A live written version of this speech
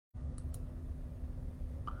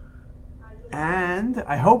And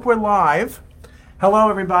I hope we're live. Hello,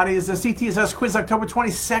 everybody. It's the CTisus quiz, October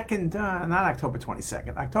 22nd, not October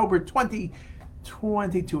 22nd, October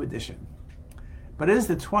 2022 edition. But it is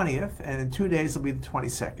the 20th, and in 2 days it'll be the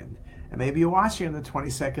 22nd. And maybe you're watching on the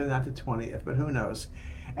 22nd and not the 20th, but who knows.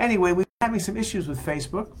 Anyway, we're having some issues with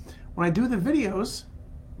Facebook. When I do the videos,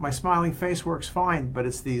 my smiling face works fine, but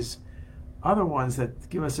it's these other ones that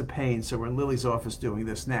give us a pain, so we're in Lily's office doing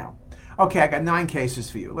this now. Okay, I got 9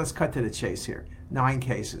 cases for you. Let's cut to the chase here. 9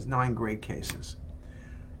 cases, 9 great cases.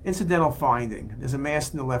 Incidental finding. There's a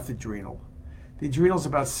mass in the left adrenal. The adrenal is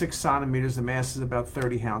about 6 centimeters. The mass is about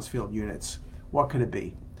 30 Hounsfield units. What could it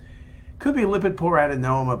be? Could be a lipid poor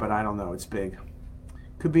adenoma, but I don't know. It's big.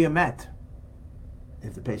 Could be a MET,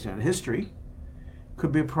 if the patient had a history.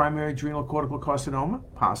 Could be a primary adrenal cortical carcinoma,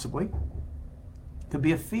 possibly. Could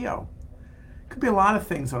be a pheo. Could be a lot of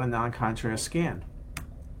things on a non-contrast scan.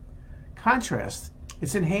 Contrast,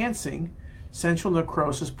 it's enhancing central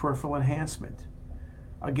necrosis peripheral enhancement.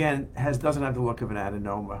 Again, doesn't have the look of an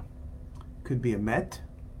adenoma. Could be a MET,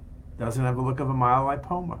 doesn't have the look of a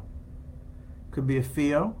myelolipoma. Could be a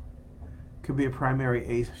pheo, could be a primary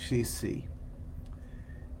HCC.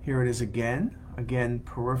 Here it is again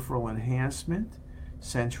peripheral enhancement,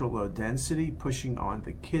 central low density, pushing on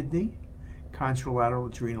the kidney. Contralateral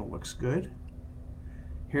adrenal looks good.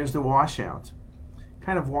 Here's the washout.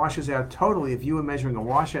 Kind of washes out totally. If you were measuring a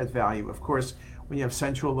washout value, of course, when you have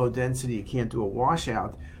central low density, you can't do a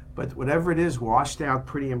washout, but whatever it is, washed out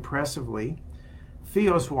pretty impressively.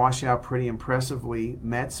 Pheos wash out pretty impressively.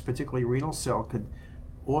 METs, particularly renal cell, could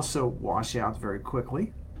also wash out very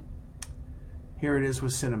quickly. Here it is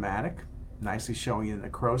with cinematic, nicely showing you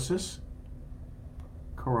necrosis,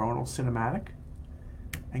 coronal cinematic.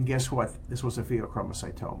 And guess what? This was a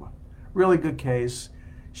pheochromocytoma. Really good case,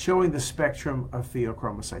 showing the spectrum of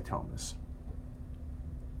pheochromocytomas.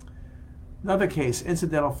 Another case,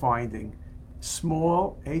 incidental finding,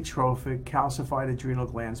 small atrophic calcified adrenal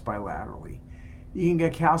glands bilaterally. You can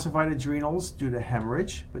get calcified adrenals due to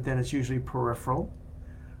hemorrhage, but then it's usually peripheral.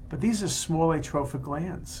 But these are small atrophic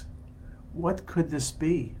glands. What could this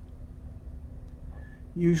be?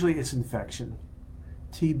 Usually it's infection.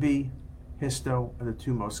 TB, histo are the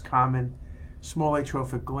 2 most common. Small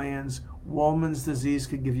atrophic glands. Wolman's disease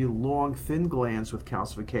could give you long, thin glands with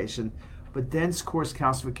calcification, but dense, coarse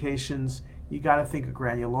calcifications, you got to think of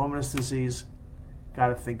granulomatous disease, got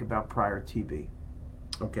to think about prior TB.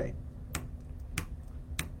 Okay.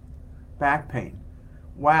 Back pain.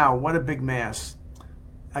 Wow, what a big mass.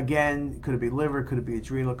 Again, could it be liver, could it be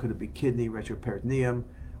adrenal, could it be kidney, retroperitoneum?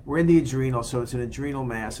 We're in the adrenal, so it's an adrenal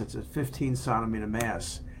mass. It's a 15 centimeter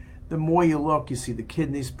mass. The more you look, you see the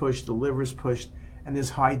kidneys pushed, the liver's pushed, and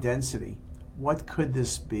there's high density. What could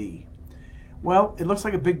this be? Well, it looks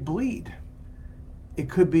like a big bleed. It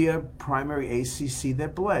could be a primary ACC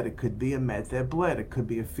that bled. It could be a MET that bled. It could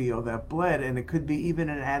be a pheo that bled, and it could be even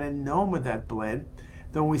an adenoma that bled.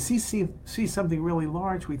 Though when we see something really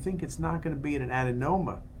large, we think it's not going to be an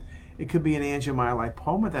adenoma. It could be an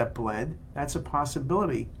angiomyolipoma that bled. That's a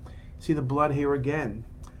possibility. See the blood here again.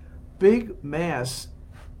 Big mass.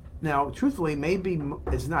 Now, truthfully, maybe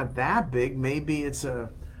it's not that big. Maybe it's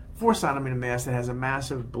a 4 centimeter mass that has a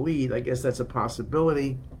massive bleed. I guess that's a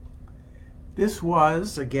possibility. This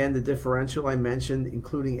was, again, the differential I mentioned,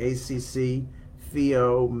 including ACC,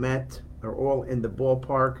 pheo, MET, are all in the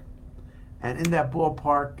ballpark. And in that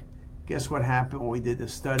ballpark, guess what happened when we did the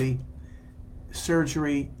study?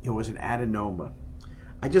 Surgery, it was an adenoma.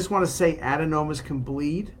 I just want to say adenomas can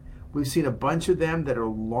bleed. We've seen a bunch of them that are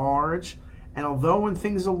large. And although when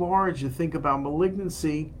things are large, you think about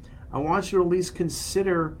malignancy, I want you to at least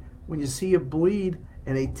consider when you see a bleed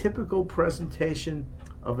an atypical presentation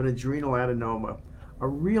of an adrenal adenoma. A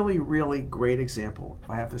really, really great example, if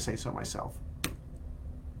I have to say so myself.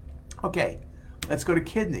 Okay, let's go to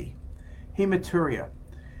kidney. Hematuria.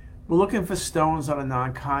 We're looking for stones on a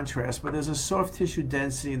non-contrast, but there's a soft tissue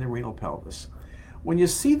density in the renal pelvis. When you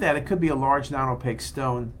see that, it could be a large non-opaque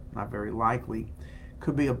stone, not very likely.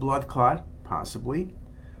 Could be a blood clot, possibly.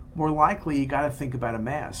 More likely, you got to think about a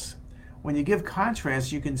mass. When you give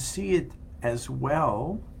contrast, you can see it as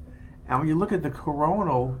well. And when you look at the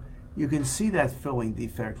coronal, you can see that filling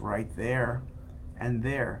defect right there and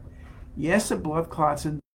there. Yes, a blood clot's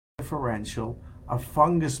a differential. A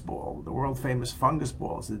fungus ball, the world famous fungus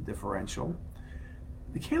ball, is the differential.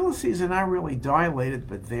 The calyces are not really dilated,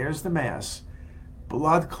 but there's the mass.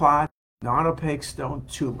 Blood clot, non-opaque stone,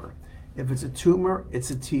 tumor. If it's a tumor,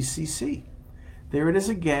 it's a TCC. There it is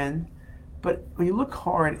again, but when you look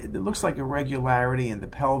hard, it looks like irregularity in the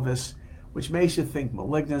pelvis, which makes you think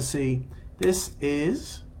malignancy. This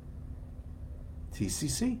is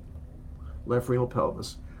TCC. left renal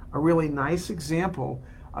pelvis. A really nice example.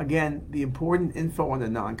 Again, the important info on the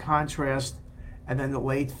non-contrast, and then the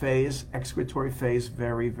late phase, excretory phase,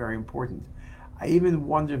 very, very important. I even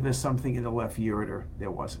wonder if there's something in the left ureter.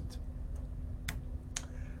 There wasn't.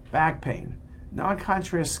 Back pain.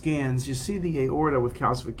 Non-contrast scans, you see the aorta with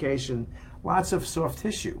calcification, lots of soft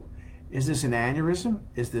tissue. Is this an aneurysm?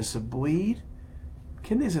 Is this a bleed?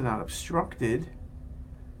 Kidneys are not obstructed.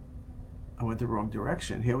 I went the wrong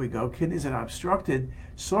direction. Here we go. Kidneys are not obstructed.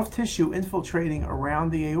 Soft tissue infiltrating around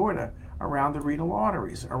the aorta, around the renal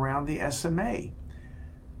arteries, around the SMA.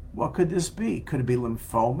 What could this be? Could it be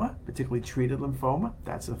lymphoma, particularly treated lymphoma?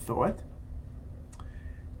 That's a thought.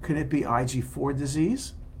 Could it be IG4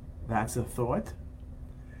 disease? That's a thought.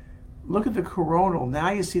 Look at the coronal. Now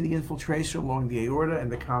you see the infiltration along the aorta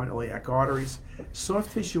and the common iliac arteries.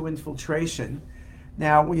 Soft tissue infiltration.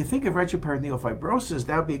 Now, when you think of retroperitoneal fibrosis,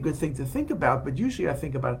 that would be a good thing to think about, but usually I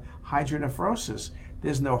think about hydronephrosis.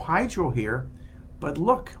 There's no hydro here, but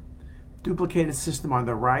look, duplicated system on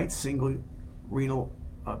the right, single renal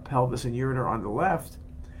pelvis and ureter on the left,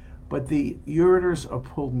 but the ureters are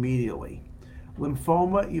pulled medially.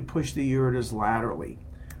 Lymphoma, you push the ureters laterally.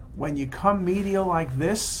 When you come medial like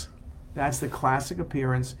this, that's the classic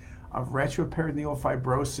appearance of retroperitoneal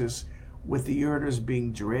fibrosis with the ureters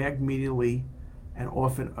being dragged medially and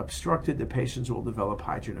often obstructed. The patients will develop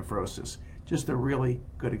hydronephrosis. Just a really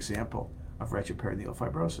good example of retroperitoneal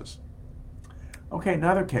fibrosis. Okay,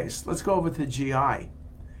 another case. Let's go over to GI.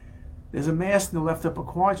 There's a mass in the left upper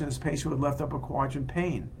quadrant. This patient with left upper quadrant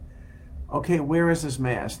pain. Okay, where is this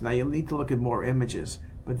mass? Now you'll need to look at more images.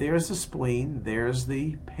 But there's the spleen. There's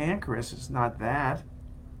the pancreas. It's not that.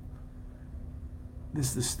 This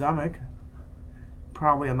is the stomach.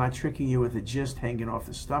 Probably I'm not tricking you with a gist hanging off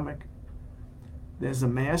the stomach. There's a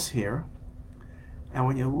mass here. And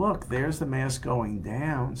when you look, there's the mass going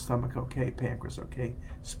down. Stomach okay, pancreas okay,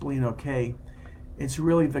 spleen okay. It's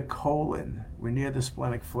really the colon. We're near the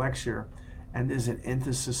splenic flexure, and there's an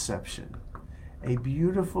intussusception. A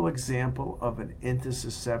beautiful example of an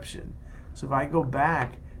intussusception. So if I go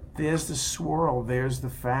back, there's the swirl, there's the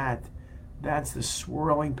fat. That's the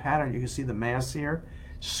swirling pattern. You can see the mass here,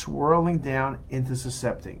 swirling down,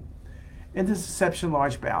 intussuscepting. Intussusception,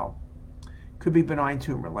 large bowel. Could be benign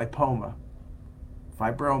tumor, lipoma,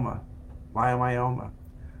 fibroma, leiomyoma,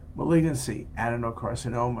 malignancy,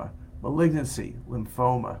 adenocarcinoma, malignancy,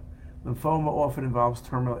 lymphoma. Lymphoma often involves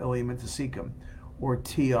terminal ileum intusecum, or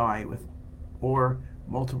TI, or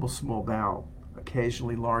multiple small bowel,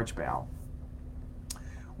 occasionally large bowel.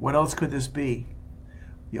 What else could this be?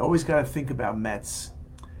 You always got to think about METs.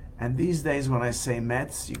 And these days when I say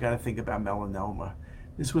METs, you got to think about melanoma.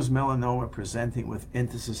 This was melanoma presenting with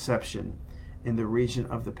intussusception in the region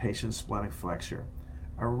of the patient's splenic flexure.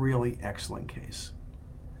 A really excellent case.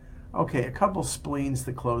 Okay, a couple spleens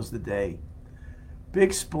to close the day.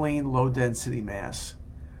 Big spleen, low density mass.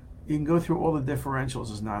 You can go through all the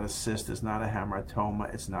differentials. It's not a cyst, it's not a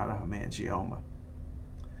hamartoma, it's not a hemangioma.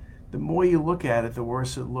 The more you look at it, the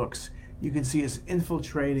worse it looks. You can see it's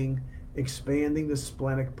infiltrating, expanding the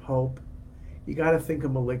splenic pulp. You got to think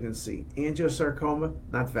of malignancy. Angiosarcoma,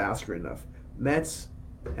 not vascular enough. METs,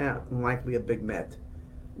 unlikely a big MET.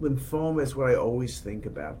 Lymphoma is what I always think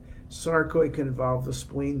about. Sarcoid can involve the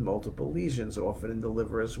spleen, multiple lesions, often in the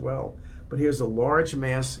liver as well. But here's a large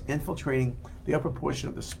mass infiltrating the upper portion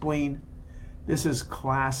of the spleen. This is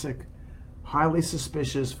classic, highly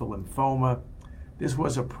suspicious for lymphoma. This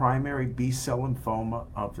was a primary B-cell lymphoma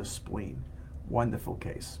of the spleen. Wonderful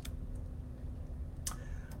case.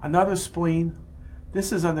 Another spleen.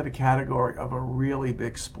 This is under the category of a really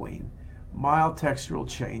big spleen. Mild textural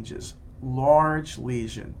changes, large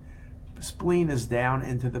lesion. The spleen is down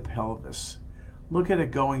into the pelvis. Look at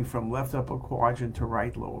it going from left upper quadrant to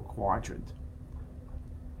right lower quadrant.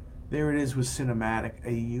 There it is with cinematic,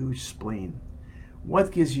 a huge spleen.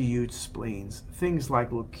 What gives you huge spleens? Things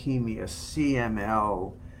like leukemia,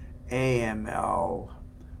 CML, AML,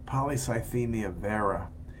 polycythemia vera.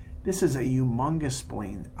 This is a humongous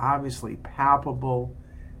spleen, obviously palpable,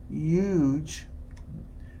 huge.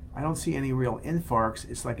 I don't see any real infarcts.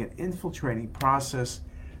 It's like an infiltrating process.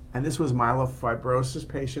 And this was myelofibrosis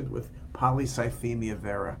patient with polycythemia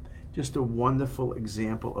vera. Just a wonderful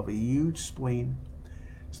example of a huge spleen.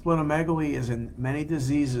 Splenomegaly is in many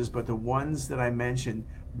diseases, but the ones that I mentioned,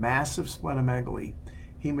 massive splenomegaly,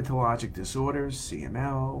 hematologic disorders,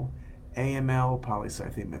 CML, AML,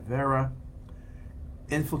 polycythemia vera,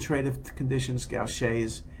 infiltrative conditions,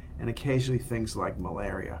 Gaucher's, and occasionally things like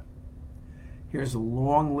malaria. Here's a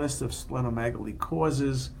long list of splenomegaly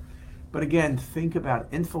causes, but again, think about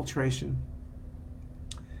infiltration.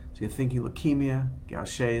 So you're thinking leukemia,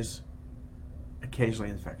 Gaucher's,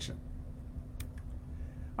 occasionally infection.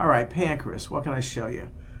 All right, pancreas. What can I show you?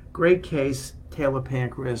 Great case, talar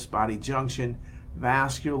pancreas, body junction,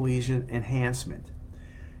 vascular lesion, enhancement.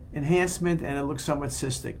 Enhancement, and it looks somewhat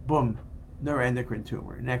cystic. Boom, neuroendocrine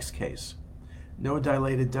tumor. Next case. No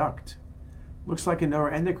dilated duct. Looks like a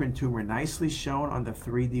neuroendocrine tumor, nicely shown on the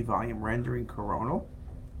 3D volume rendering coronal.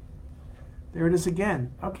 There it is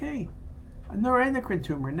again. Okay, a neuroendocrine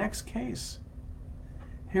tumor. Next case.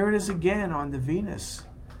 Here it is again on the venous.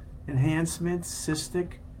 Enhancement,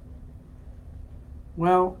 cystic.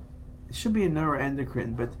 Well, it should be a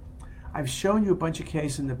neuroendocrine, but I've shown you a bunch of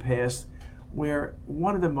cases in the past where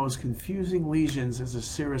one of the most confusing lesions is a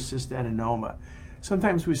serous cystadenoma.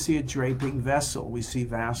 Sometimes we see a draping vessel, we see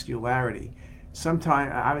vascularity.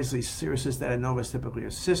 Sometimes, obviously, serous cystadenomas typically are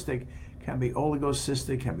cystic, can be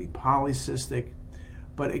oligocystic, can be polycystic,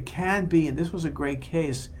 but it can be, and this was a great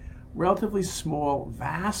case, relatively small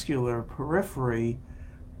vascular periphery,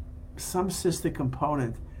 some cystic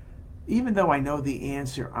component. Even though I know the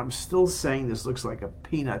answer, I'm still saying this looks like a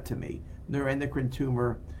peanut to me. Neuroendocrine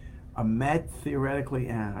tumor, a MET, theoretically,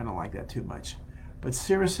 I don't like that too much. But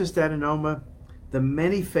serous cystadenoma, the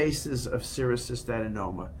many faces of serous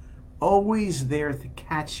cystadenoma, always there to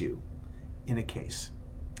catch you in a case.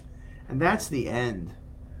 And that's the end.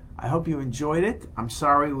 I hope you enjoyed it. I'm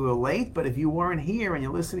sorry we were late, but if you weren't here and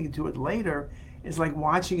you're listening to it later, it's like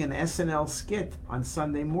watching an SNL skit on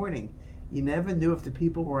Sunday morning. You never knew if the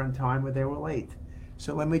people were on time or they were late.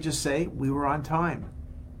 So let me just say, we were on time.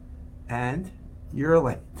 And you're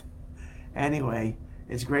late. Anyway,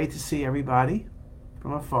 it's great to see everybody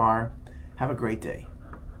from afar. Have a great day.